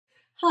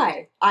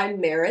Hi,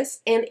 I'm Meris,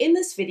 and in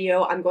this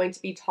video, I'm going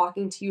to be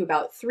talking to you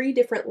about three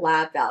different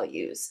lab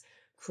values: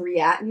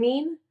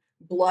 creatinine,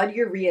 blood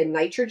urea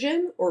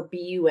nitrogen, or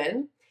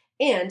BUN,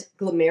 and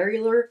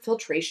glomerular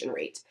filtration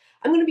rate.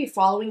 I'm going to be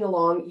following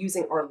along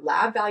using our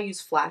lab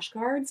values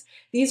flashcards.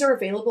 These are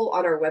available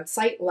on our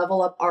website,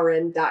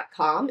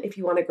 leveluprn.com, if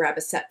you want to grab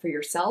a set for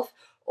yourself.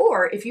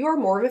 Or if you are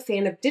more of a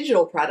fan of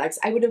digital products,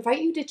 I would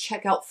invite you to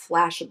check out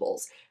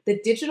Flashables,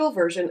 the digital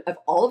version of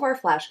all of our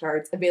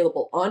flashcards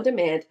available on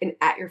demand and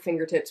at your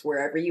fingertips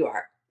wherever you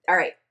are. All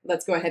right,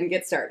 let's go ahead and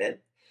get started.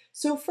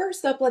 So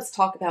first up, let's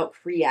talk about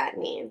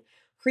creatinine.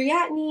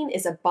 Creatinine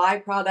is a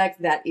byproduct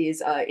that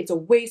is, it's a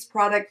waste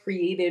product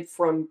created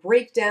from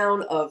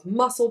breakdown of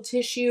muscle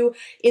tissue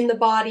in the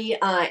body,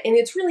 and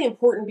it's really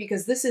important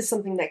because this is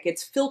something that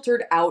gets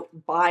filtered out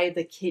by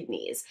the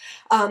kidneys.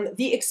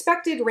 The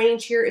expected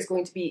range here is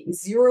going to be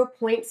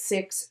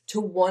 0.6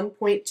 to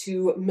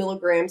 1.2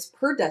 milligrams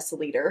per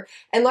deciliter,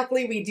 and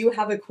luckily we do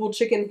have a cool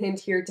chicken hint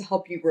here to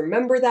help you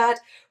remember that,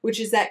 which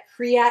is that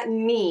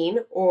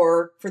creatinine,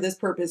 or for this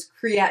purpose,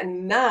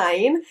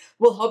 creatinine,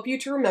 will help you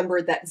to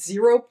remember that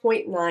 0.9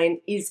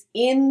 is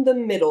in the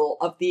middle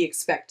of the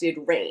expected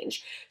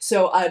range.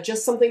 So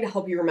just something to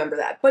help you remember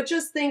that. But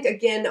just think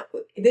again,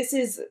 this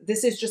is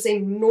just a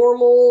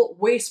normal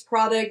waste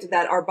product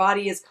that our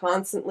body is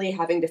constantly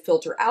having to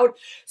filter out.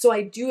 So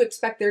I do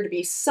expect there to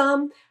be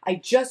some, I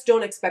just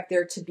don't expect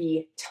there to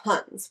be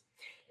tons.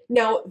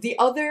 Now, the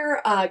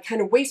other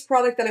kind of waste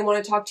product that I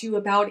want to talk to you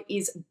about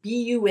is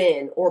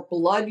BUN, or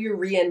blood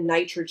urea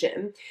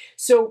nitrogen.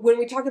 So when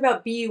we talk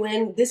about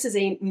BUN, this is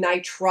a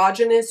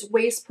nitrogenous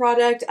waste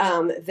product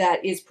that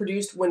is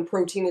produced when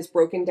protein is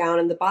broken down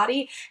in the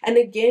body. And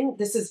again,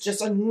 this is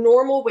just a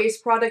normal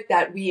waste product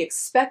that we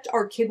expect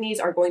our kidneys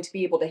are going to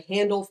be able to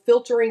handle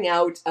filtering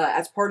out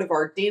as part of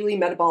our daily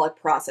metabolic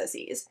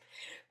processes.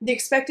 The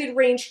expected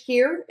range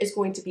here is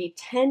going to be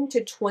 10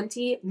 to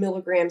 20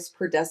 milligrams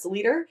per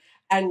deciliter.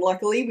 And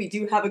luckily, we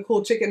do have a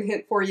cool chicken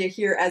hint for you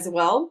here as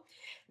well.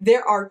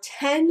 There are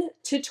 10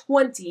 to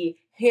 20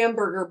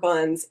 hamburger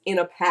buns in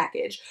a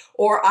package.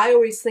 Or I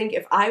always think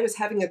if I was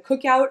having a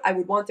cookout, I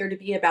would want there to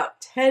be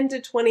about 10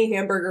 to 20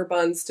 hamburger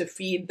buns to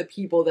feed the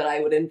people that I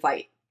would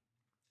invite.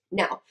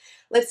 Now,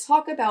 let's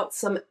talk about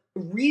some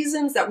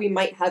reasons that we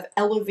might have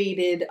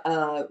elevated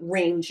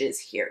ranges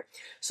here.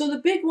 So the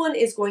big one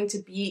is going to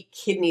be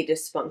kidney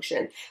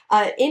dysfunction.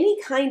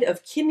 Any kind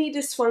of kidney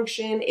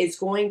dysfunction is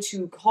going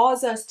to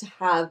cause us to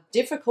have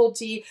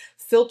difficulty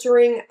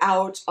filtering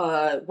out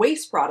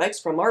waste products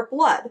from our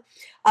blood.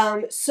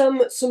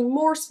 Some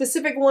more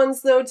specific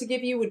ones, though, to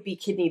give you would be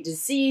kidney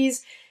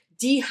disease,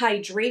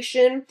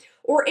 dehydration,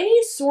 or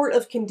any sort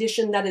of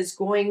condition that is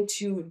going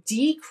to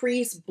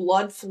decrease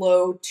blood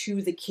flow to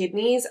the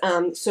kidneys.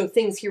 So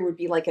things here would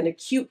be like an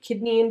acute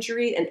kidney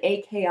injury, an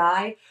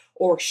AKI,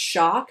 or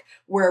shock,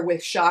 where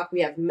with shock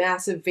we have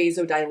massive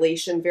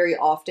vasodilation very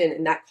often,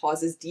 and that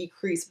causes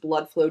decreased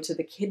blood flow to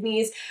the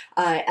kidneys.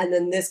 And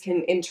then this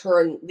can in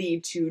turn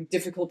lead to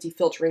difficulty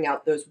filtering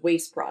out those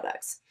waste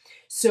products.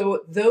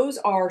 So those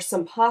are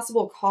some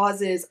possible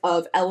causes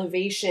of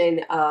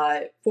elevation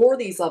for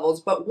these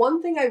levels. But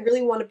one thing I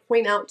really want to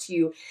point out to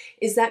you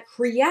is that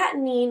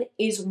creatinine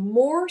is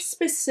more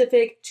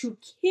specific to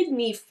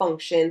kidney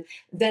function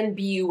than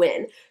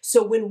BUN.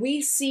 So when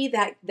we see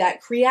that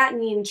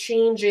creatinine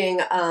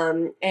changing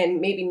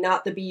and maybe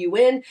not the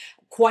BUN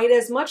quite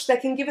as much,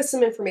 that can give us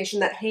some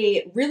information that,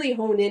 hey, really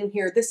hone in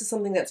here. This is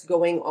something that's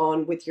going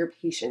on with your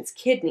patient's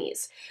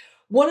kidneys.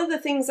 One of the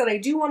things that I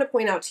do want to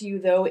point out to you,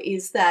 though,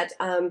 is that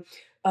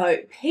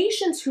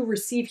patients who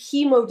receive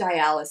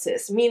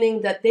hemodialysis, meaning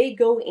that they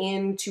go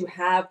in to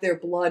have their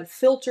blood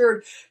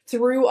filtered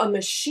through a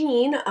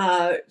machine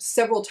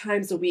several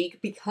times a week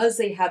because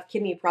they have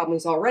kidney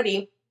problems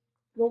already,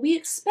 well, we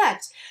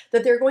expect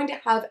that they're going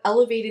to have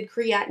elevated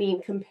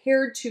creatinine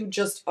compared to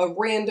just a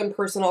random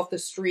person off the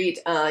street,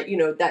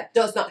 that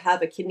does not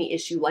have a kidney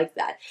issue like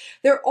that.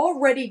 They're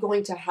already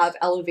going to have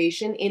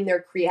elevation in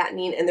their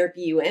creatinine and their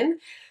BUN.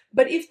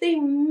 But if they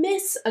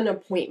miss an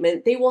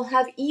appointment, they will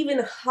have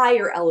even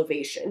higher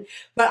elevation.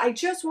 But I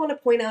just want to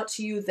point out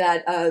to you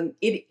that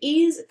it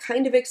is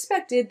kind of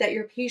expected that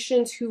your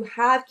patients who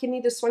have kidney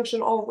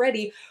dysfunction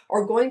already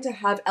are going to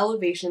have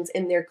elevations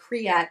in their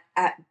creat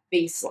at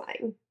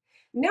baseline.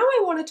 Now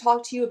I want to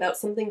talk to you about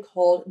something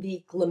called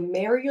the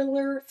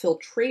glomerular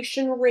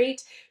filtration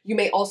rate. You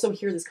may also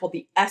hear this called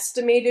the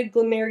estimated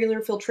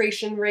glomerular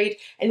filtration rate,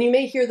 and you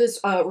may hear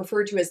this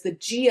referred to as the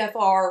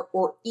GFR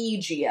or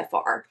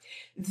eGFR.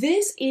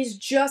 This is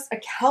just a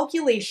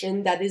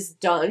calculation that is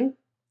done.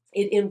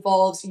 It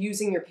involves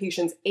using your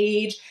patient's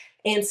age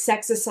and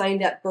sex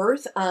assigned at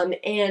birth,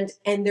 and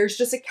there's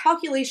just a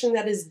calculation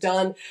that is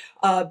done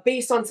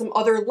based on some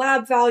other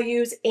lab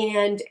values,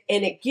 and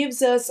it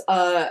gives us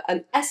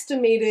an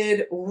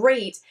estimated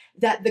rate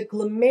that the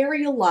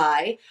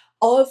glomeruli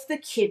of the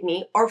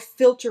kidney are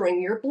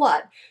filtering your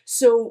blood.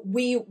 So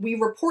we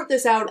report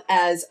this out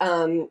as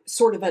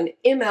sort of an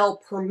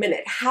ml per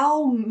minute.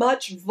 How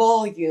much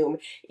volume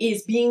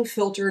is being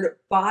filtered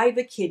by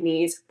the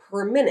kidneys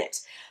per minute?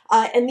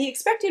 And the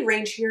expected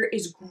range here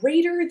is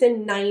greater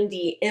than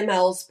 90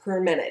 mLs per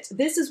minute.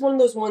 This is one of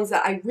those ones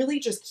that I really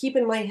just keep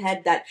in my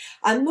head that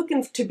I'm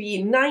looking to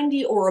be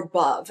 90 or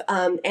above,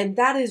 and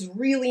that is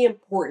really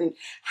important.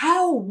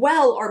 How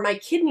well are my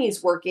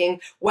kidneys working?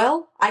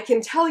 Well, I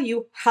can tell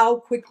you how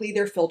quickly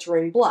they're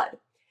filtering blood.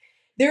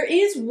 There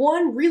is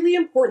one really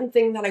important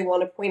thing that I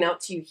want to point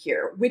out to you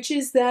here, which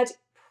is that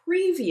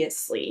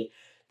previously,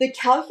 the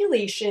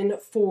calculation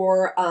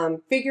for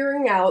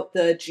figuring out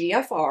the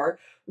GFR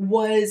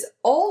was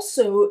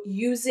also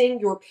using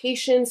your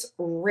patient's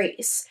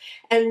race.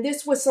 And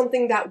this was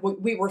something that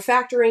we were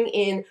factoring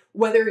in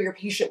whether your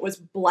patient was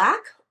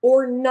Black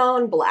or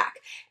non-Black.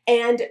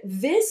 And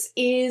this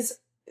is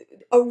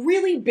a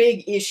really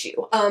big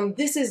issue.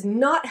 This is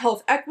not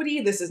health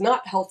equity, this is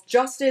not health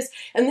justice,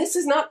 and this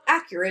is not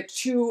accurate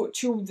to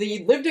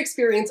the lived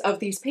experience of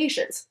these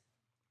patients.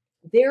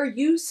 There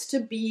used to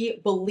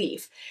be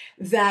belief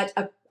that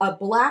a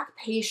Black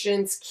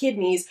patient's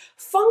kidneys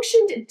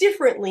functioned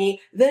differently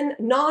than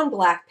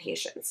non-Black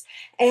patients.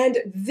 And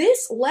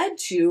this led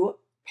to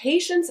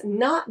patients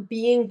not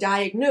being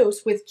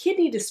diagnosed with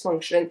kidney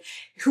dysfunction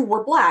who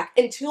were Black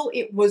until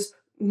it was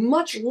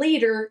much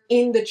later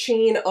in the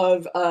chain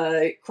of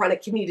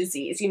chronic kidney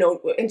disease,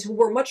 until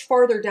we're much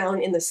farther down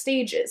in the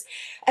stages.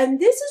 And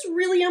this is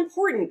really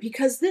important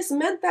because this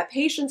meant that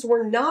patients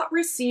were not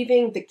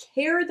receiving the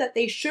care that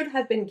they should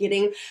have been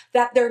getting,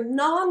 that their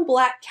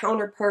non-Black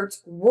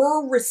counterparts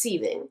were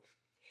receiving.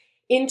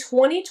 In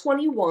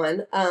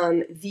 2021,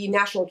 the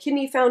National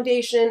Kidney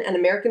Foundation and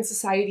American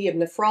Society of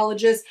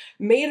Nephrologists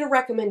made a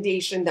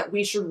recommendation that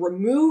we should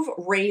remove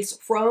race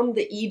from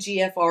the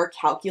eGFR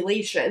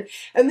calculation.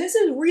 And this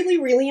is really,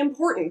 really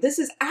important. This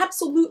is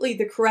absolutely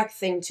the correct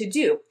thing to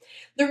do.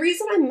 The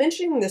reason I'm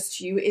mentioning this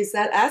to you is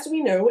that, as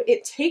we know,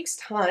 it takes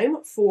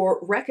time for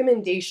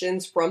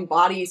recommendations from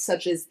bodies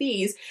such as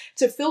these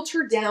to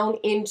filter down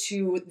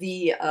into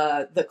the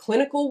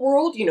clinical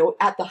world,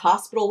 at the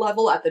hospital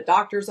level, at the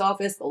doctor's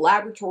office, the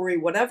laboratory,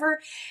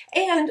 whatever.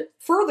 And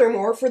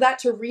furthermore, for that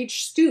to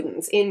reach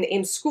students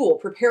in school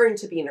preparing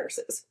to be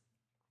nurses.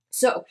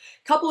 So,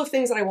 a couple of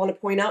things that I want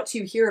to point out to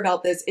you here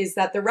about this is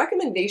that the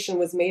recommendation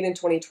was made in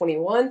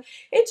 2021.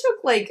 It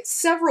took like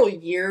several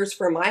years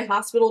for my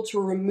hospital to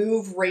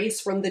remove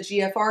race from the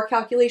GFR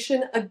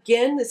calculation.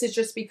 Again, this is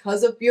just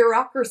because of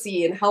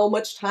bureaucracy and how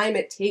much time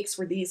it takes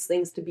for these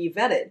things to be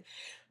vetted.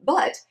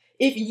 But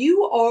if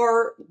you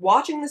are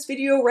watching this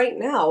video right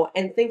now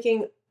and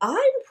thinking, I'm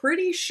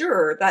pretty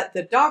sure that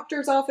the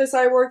doctor's office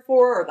I work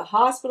for or the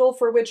hospital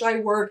for which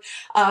I work,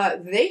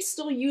 they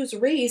still use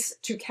race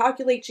to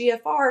calculate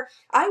GFR,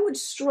 I would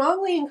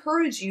strongly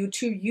encourage you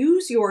to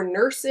use your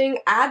nursing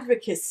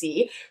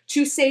advocacy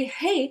to say,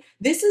 hey,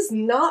 this is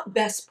not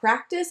best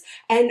practice,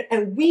 and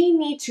we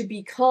need to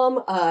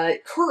become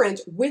current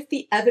with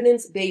the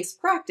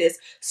evidence-based practice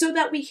so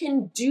that we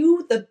can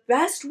do the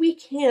best we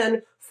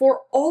can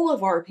for all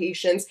of our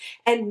patients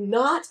and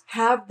not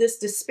have this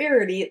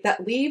disparity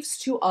that leads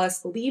to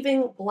us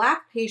leaving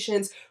Black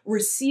patients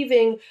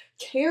receiving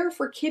care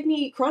for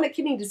chronic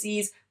kidney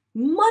disease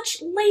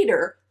much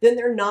later than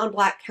their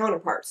non-Black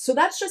counterparts. So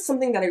that's just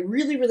something that I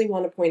really, really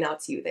want to point out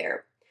to you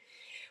there.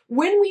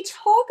 When we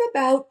talk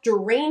about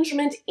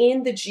derangement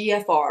in the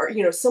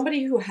GFR,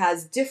 somebody who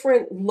has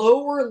different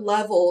lower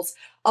levels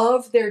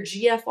of their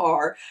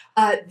GFR,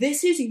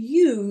 this is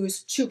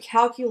used to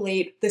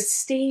calculate the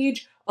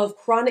stage of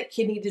chronic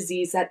kidney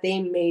disease that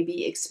they may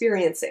be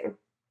experiencing.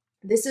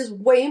 This is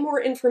way more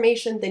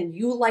information than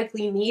you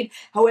likely need.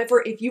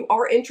 However, if you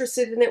are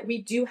interested in it, we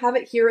do have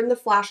it here in the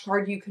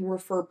flashcard you can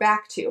refer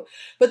back to.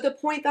 But the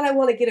point that I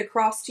want to get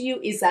across to you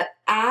is that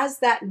as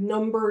that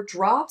number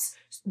drops,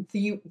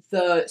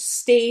 the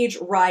stage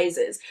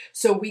rises.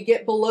 So we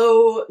get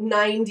below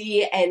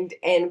 90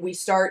 and we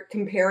start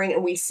comparing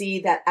and we see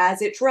that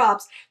as it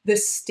drops, the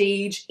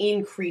stage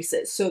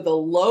increases. So the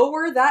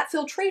lower that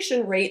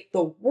filtration rate,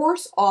 the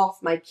worse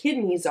off my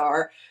kidneys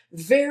are.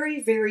 Very,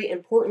 very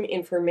important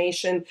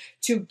information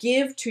to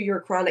give to your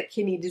chronic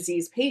kidney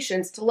disease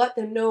patients to let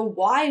them know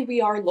why we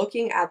are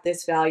looking at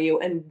this value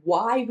and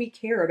why we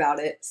care about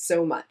it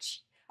so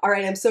much. All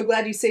right, I'm so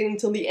glad you stayed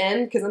until the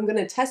end because I'm going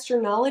to test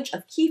your knowledge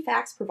of key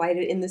facts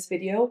provided in this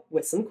video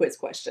with some quiz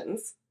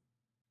questions.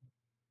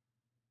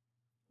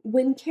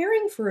 When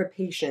caring for a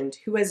patient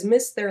who has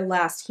missed their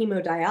last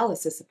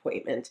hemodialysis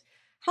appointment,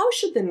 how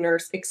should the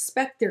nurse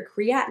expect their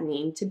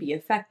creatinine to be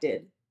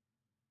affected?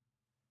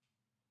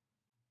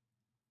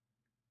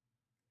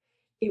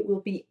 It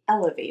will be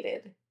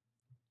elevated.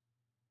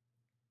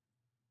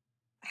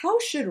 How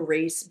should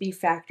race be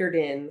factored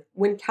in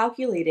when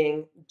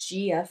calculating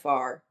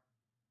GFR?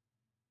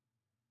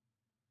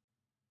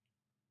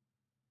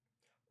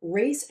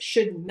 Race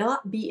should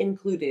not be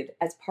included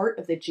as part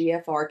of the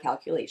GFR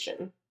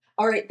calculation.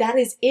 All right, that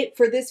is it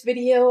for this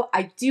video.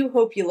 I do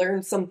hope you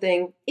learned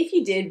something. If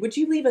you did, would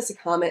you leave us a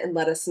comment and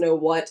let us know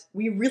what?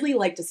 We really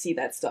like to see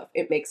that stuff.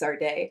 It makes our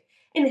day.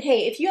 And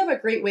hey, if you have a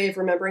great way of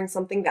remembering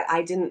something that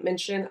I didn't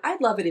mention, I'd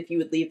love it if you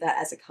would leave that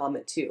as a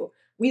comment too.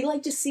 We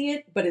like to see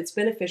it, but it's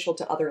beneficial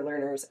to other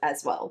learners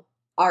as well.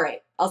 All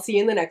right, I'll see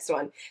you in the next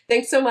one.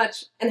 Thanks so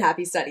much and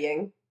happy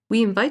studying.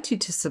 We invite you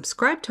to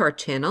subscribe to our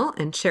channel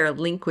and share a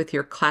link with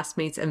your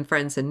classmates and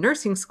friends in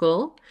nursing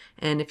school.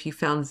 And if you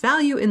found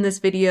value in this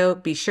video,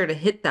 be sure to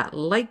hit that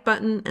like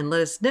button and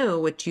let us know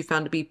what you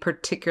found to be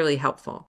particularly helpful.